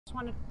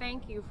just want to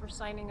thank you for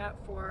signing up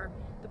for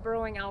the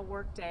Burrowing Owl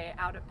Workday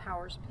out at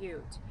Powers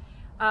Butte.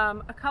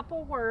 A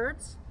couple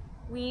words.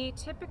 We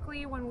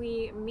typically, when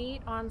we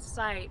meet on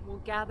site, will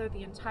gather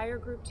the entire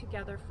group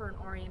together for an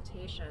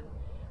orientation.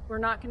 We're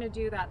not going to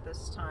do that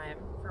this time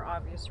for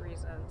obvious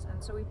reasons,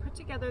 and so we put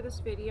together this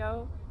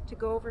video to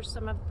go over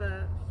some of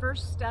the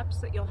first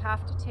steps that you'll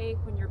have to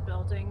take when you're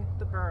building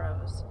the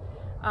burrows.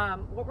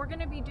 What we're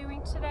going to be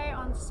doing today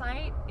on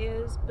site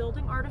is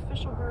building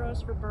artificial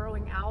burrows for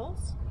burrowing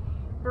owls.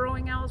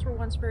 Burrowing owls were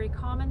once very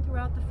common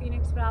throughout the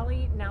Phoenix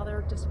Valley. Now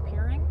they're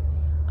disappearing.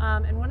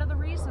 And one of the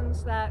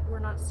reasons that we're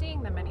not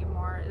seeing them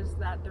anymore is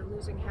that they're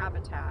losing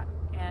habitat.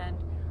 And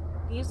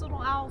these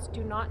little owls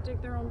do not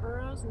dig their own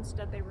burrows.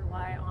 Instead, they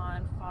rely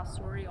on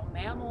fossorial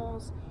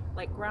mammals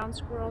like ground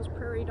squirrels,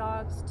 prairie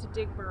dogs to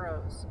dig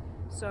burrows.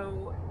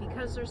 So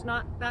because there's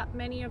not that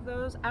many of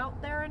those out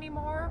there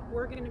anymore,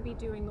 we're going to be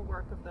doing the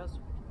work of those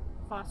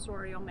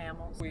fossorial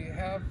mammals. We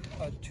have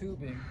a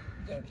tubing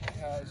that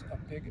has a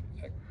big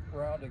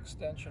round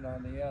extension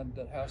on the end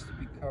that has to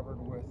be covered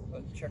with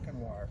a chicken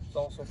wire. It's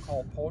also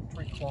called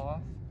poultry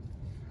cloth.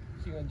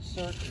 You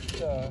insert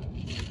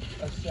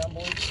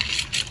assemblies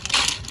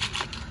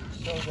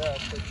so that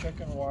the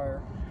chicken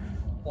wire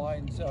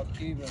lines up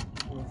even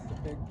with the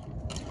big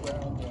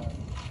round end,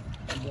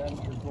 and then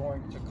you're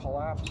going to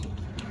collapse it.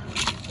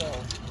 So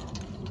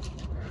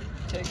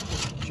take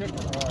the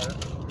chicken wire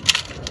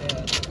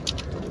and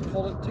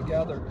pull it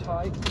together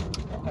tight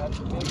at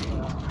the big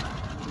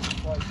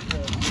end, like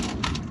this.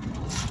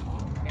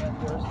 And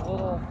there's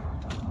little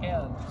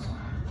ends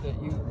that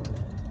you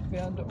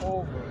bend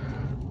over,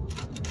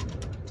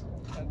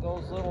 and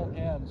those little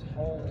ends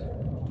hold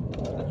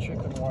the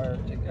chicken wire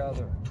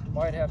together. You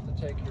might have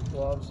to take your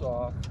gloves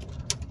off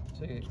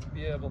to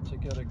be able to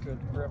get a good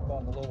grip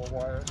on the little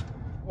wires.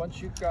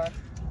 Once you've got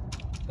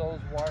those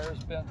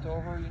wires bent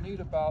over, you need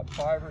about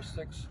 5 or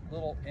 6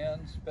 little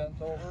ends bent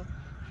over.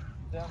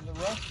 Then the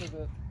rest of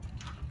it,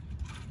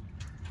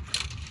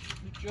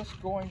 you're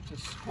just going to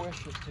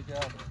squish it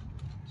together.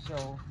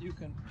 So you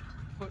can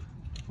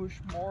push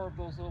more of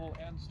those little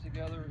ends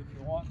together if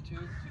you want to.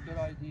 It's a good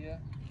idea.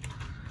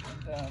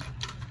 And then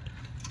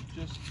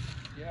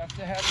you have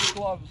to have your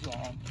gloves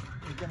on.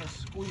 You're going to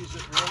squeeze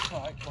it real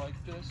tight like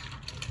this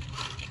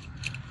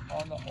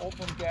on the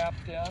open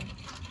gapped end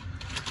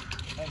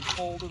and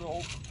fold it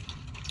open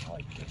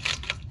like this.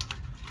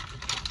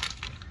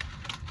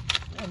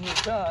 When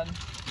you're done,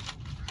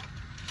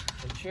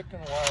 the chicken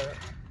wire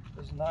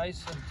is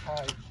nice and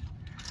tight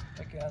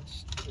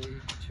against the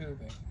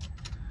tubing,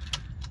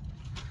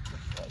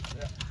 just like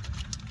that.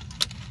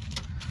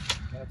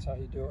 That's how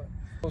you do it.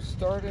 So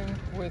starting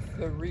with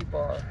the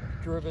rebar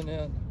driven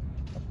in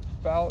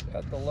about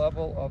at the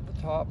level of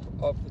the top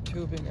of the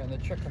tubing and the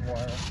chicken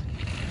wire,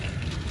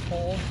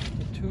 pull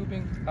the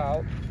tubing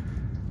out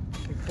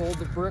and pull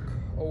the brick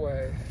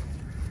away.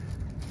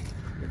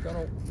 You're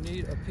going to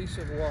need a piece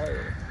of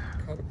wire,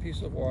 cut a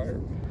piece of wire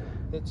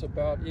that's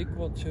about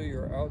equal to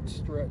your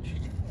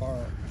outstretched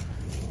arm.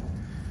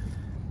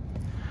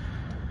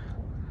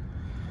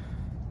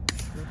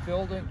 You're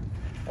building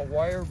a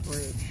wire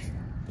bridge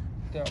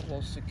that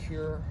will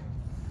secure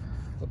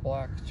the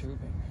black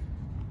tubing.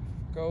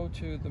 Go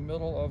to the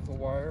middle of the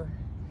wire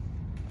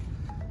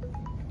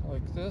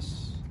like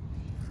this.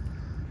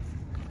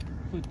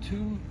 Put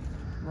 2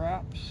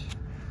 wraps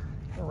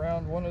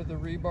around one of the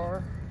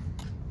rebar.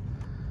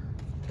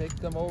 Take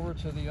them over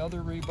to the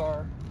other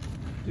rebar.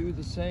 Do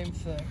the same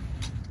thing.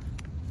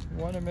 You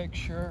want to make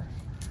sure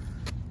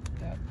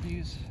that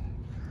these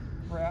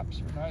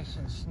wraps are nice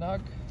and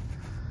snug.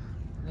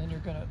 Then you're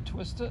going to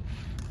twist it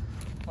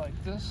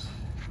like this.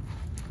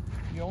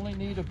 You only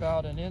need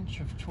about 1 inch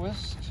of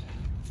twist.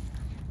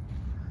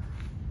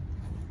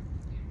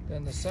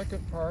 Then the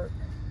second part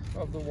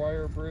of the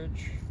wire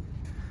bridge,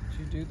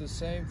 you do the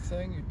same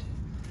thing. You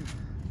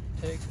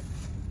take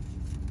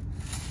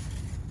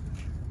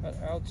an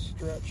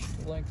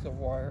outstretched length of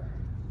wire,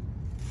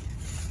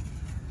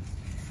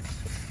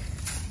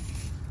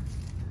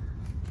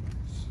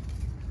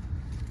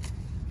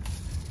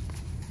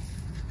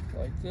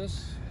 like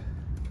this.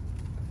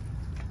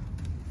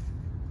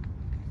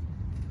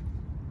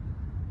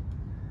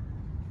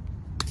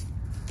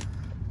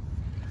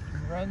 You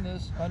run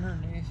this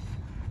underneath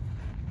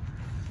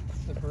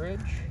the bridge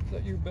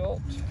that you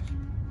built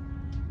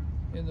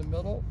in the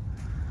middle.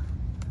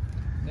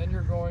 Then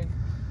you're going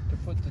to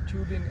put the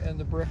tubing and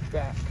the brick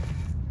back.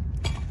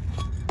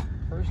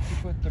 First you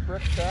put the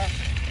brick back.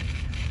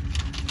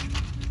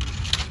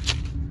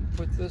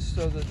 Put this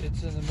so that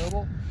it's in the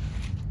middle.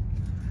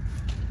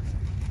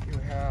 You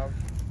have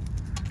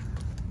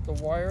the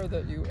wire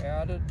that you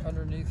added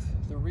underneath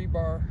the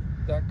rebar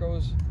that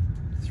goes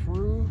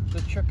through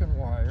the chicken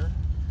wire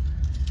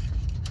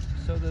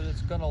so that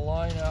it's going to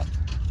line up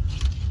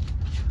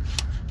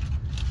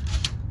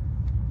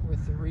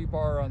with the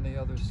rebar on the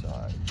other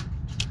side,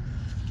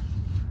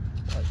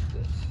 like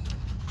this.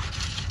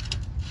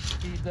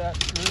 Feed that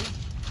through,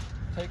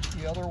 take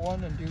the other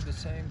one and do the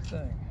same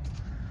thing.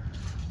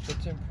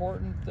 It's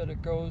important that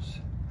it goes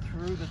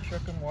through the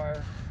chicken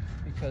wire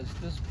because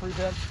this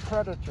prevents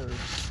predators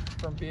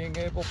from being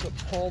able to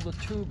pull the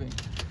tubing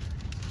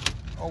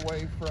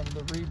away from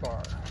the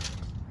rebar.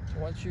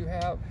 Once you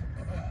have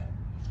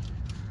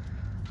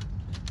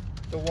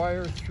the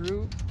wire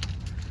through,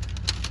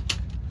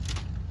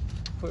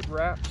 put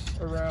wraps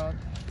around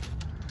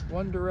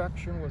one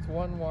direction with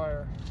one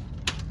wire,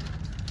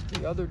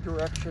 the other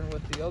direction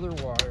with the other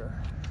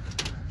wire,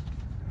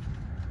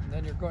 and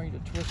then you're going to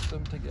twist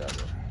them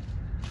together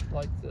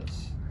like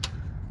this,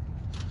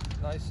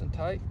 nice and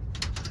tight.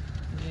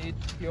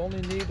 You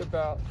only need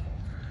about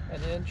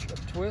an inch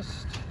of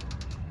twist,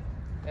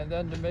 and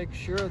then to make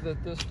sure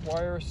that this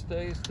wire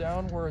stays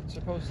down where it's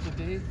supposed to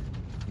be,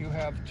 you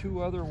have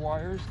two other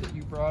wires that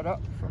you brought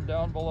up from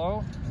down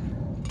below,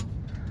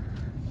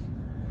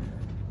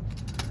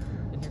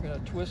 and you're going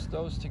to twist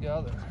those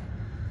together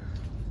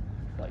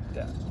like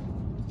that.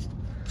 So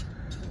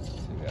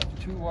you have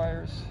two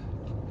wires,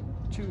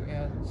 two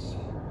ends.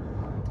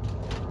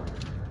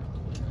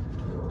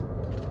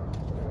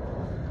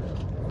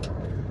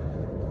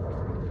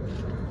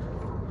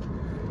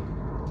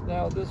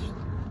 Now this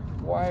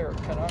wire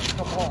cannot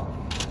come off.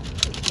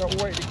 There's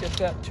no way to get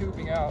that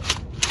tubing out.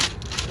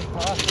 It's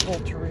impossible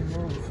to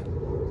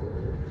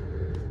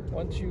remove.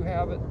 Once you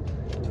have it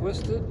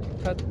twisted,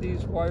 cut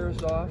these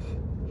wires off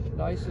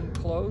nice and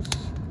close.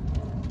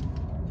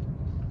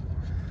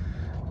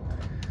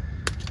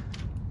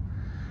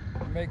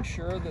 Make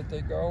sure that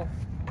they go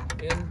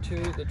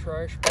into the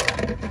trash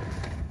bag.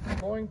 I'm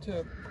going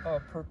to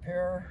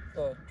prepare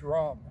the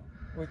drum,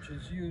 which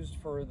is used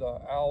for the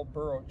owl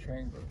burrow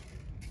chamber.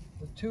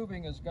 The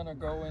tubing is going to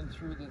go in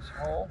through this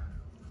hole,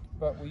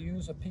 but we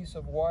use a piece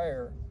of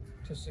wire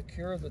to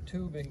secure the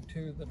tubing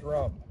to the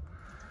drum.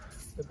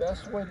 The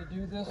best way to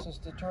do this is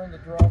to turn the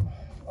drum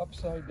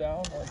upside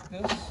down like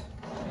this.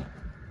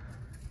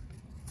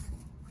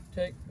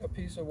 Take a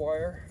piece of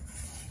wire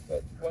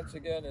that, once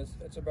again,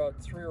 it's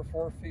about 3 or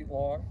 4 feet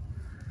long.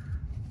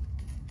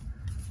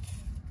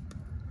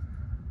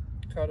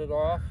 Cut it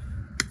off,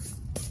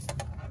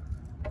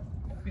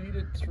 feed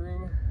it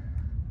through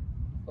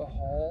the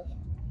hole.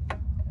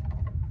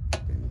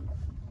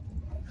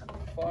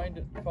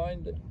 Find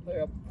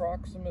the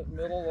approximate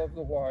middle of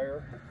the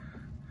wire.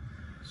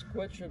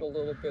 Squitch it a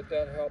little bit,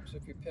 that helps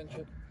if you pinch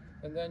it.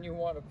 And then you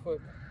want to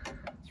put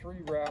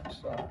 3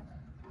 wraps on.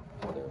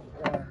 So there's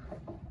 1,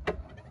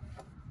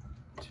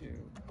 2,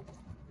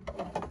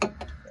 and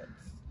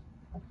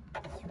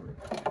 3.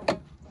 So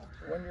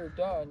when you're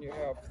done, you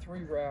have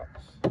 3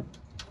 wraps,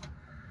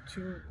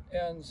 2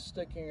 ends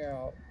sticking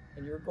out,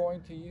 and you're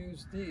going to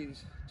use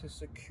these to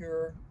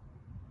secure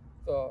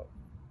the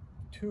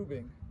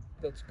tubing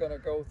that's going to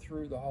go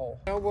through the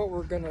hole. Now what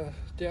we're going to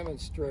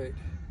demonstrate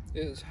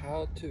is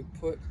how to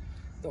put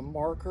the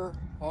marker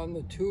on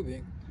the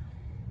tubing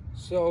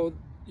so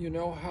you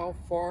know how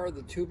far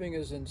the tubing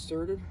is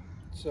inserted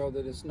so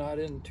that it's not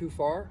in too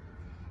far,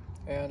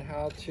 and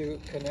how to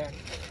connect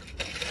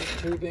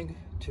the tubing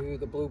to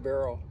the blue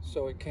barrel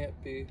so it can't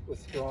be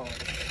withdrawn.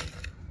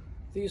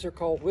 These are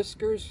called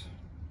whiskers.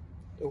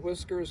 The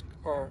whiskers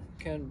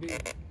can be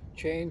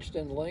changed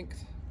in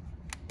length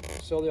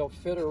so they'll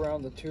fit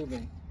around the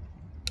tubing.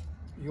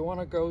 You want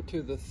to go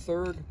to the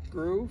 3rd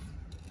groove,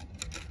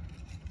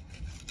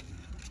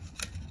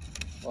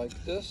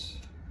 like this.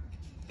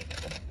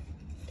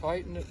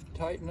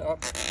 Tighten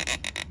up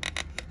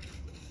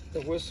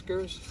the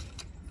whiskers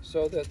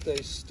so that they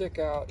stick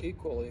out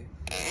equally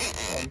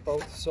on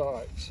both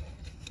sides.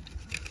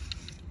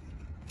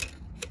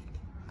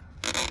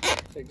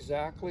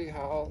 Exactly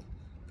how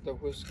the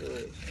whisker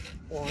is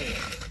oriented.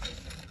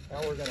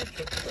 Now we're going to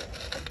put the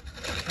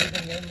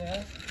tubing in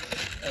there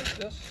like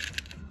this.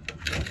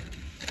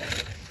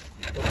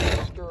 The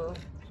whiskers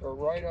are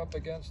right up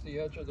against the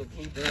edge of the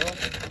blue barrel,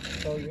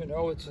 so you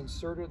know it's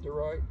inserted the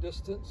right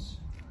distance.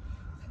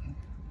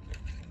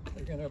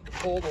 You're going to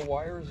pull the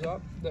wires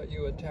up that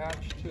you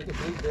attached to the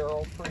blue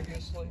barrel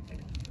previously,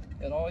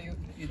 and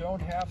you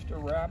don't have to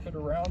wrap it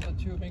around the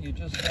tubing, you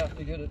just have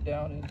to get it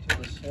down into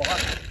the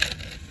slot.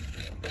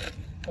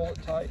 Pull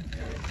it tight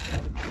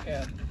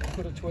and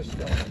put a twist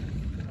on it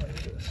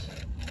like this.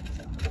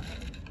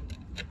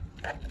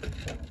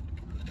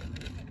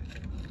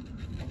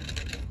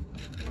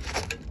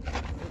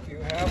 If you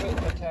have it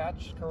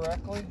attached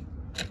correctly,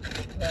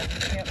 then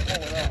you can't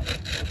pull it out.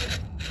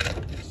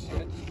 It's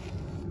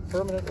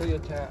permanently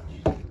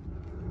attached.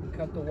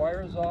 Cut the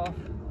wires off.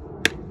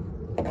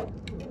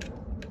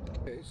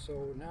 Okay,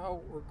 so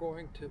now we're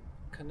going to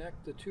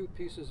connect the 2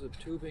 pieces of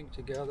tubing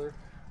together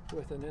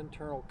with an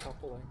internal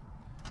coupling.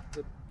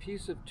 The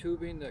piece of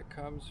tubing that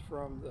comes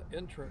from the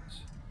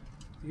entrance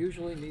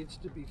usually needs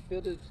to be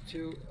fitted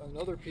to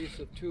another piece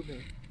of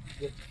tubing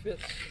that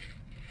fits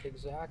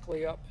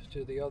exactly up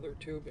to the other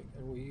tubing,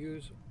 and we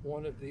use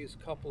one of these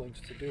couplings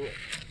to do it.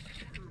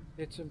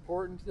 It's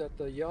important that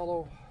the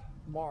yellow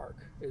mark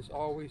is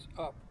always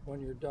up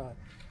when you're done.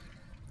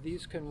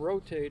 These can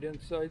rotate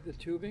inside the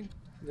tubing.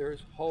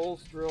 There's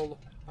holes drilled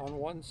on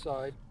one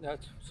side,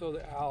 that's so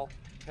the owl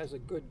has a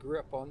good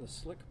grip on the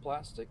slick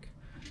plastic.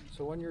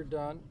 So when you're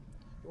done,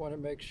 You want to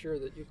make sure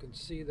that you can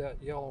see that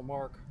yellow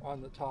mark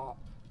on the top.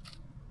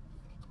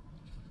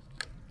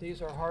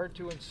 These are hard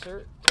to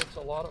insert. It takes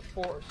a lot of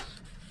force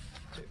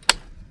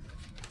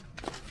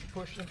to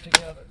push them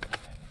together.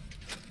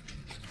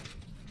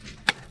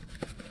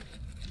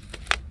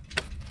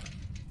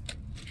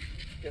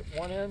 Get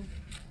one in,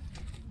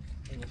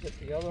 and you get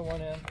the other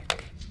one in.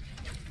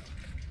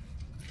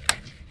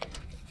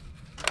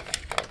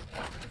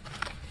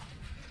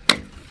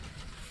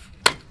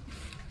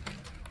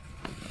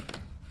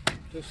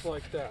 Just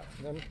like that.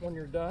 And then when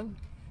you're done,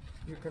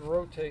 you can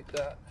rotate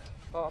that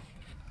up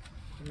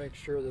to make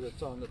sure that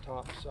it's on the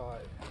top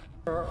side.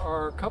 There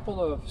are a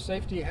couple of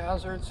safety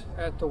hazards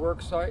at the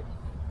work site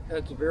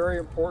that's very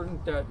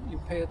important that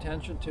you pay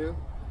attention to.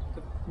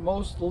 The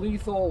most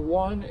lethal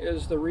one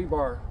is the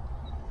rebar.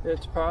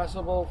 It's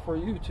possible for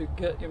you to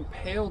get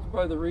impaled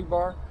by the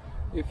rebar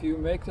if you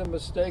make the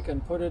mistake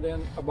and put it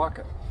in a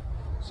bucket.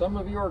 Some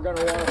of you are going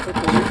to want to put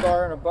the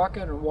rebar in a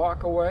bucket and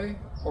walk away,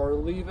 or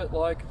leave it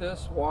like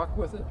this, walk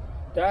with it.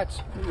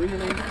 That's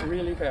really,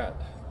 really bad.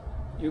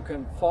 You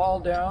can fall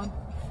down,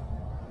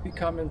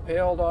 become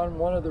impaled on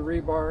one of the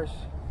rebars,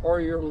 or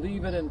you'll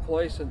leave it in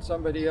place and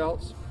somebody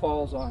else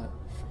falls on it.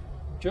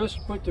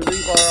 Just put the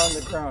rebar on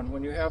the ground.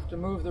 When you have to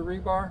move the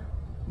rebar,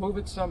 move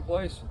it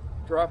someplace,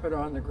 drop it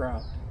on the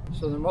ground.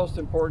 So the most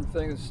important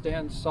thing is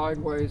stand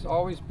sideways.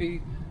 Always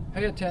pay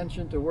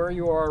attention to where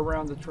you are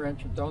around the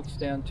trench and don't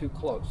stand too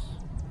close.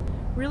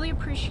 Really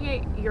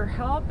appreciate your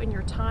help and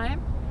your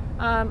time.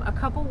 A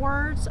couple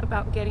words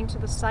about getting to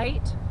the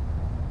site.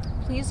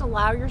 Please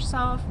allow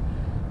yourself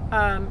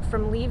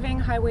from leaving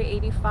Highway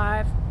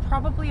 85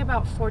 probably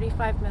about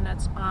 45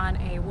 minutes on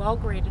a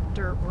well-graded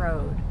dirt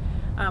road.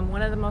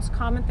 One of the most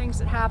common things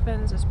that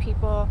happens is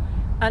people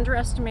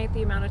underestimate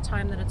the amount of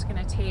time that it's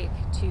going to take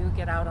to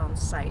get out on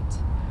site.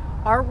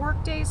 Our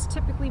work days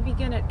typically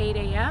begin at 8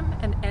 a.m.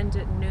 and end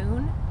at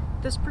noon.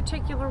 This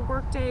particular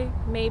workday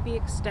may be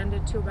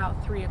extended to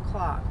about 3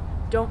 o'clock.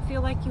 Don't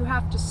feel like you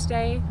have to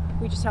stay.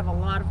 We just have a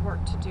lot of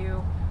work to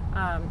do.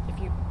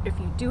 If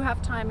you do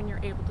have time and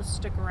you're able to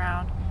stick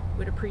around,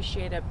 we'd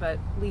appreciate it, but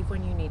leave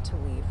when you need to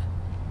leave.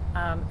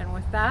 And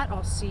with that,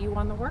 I'll see you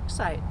on the work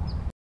site.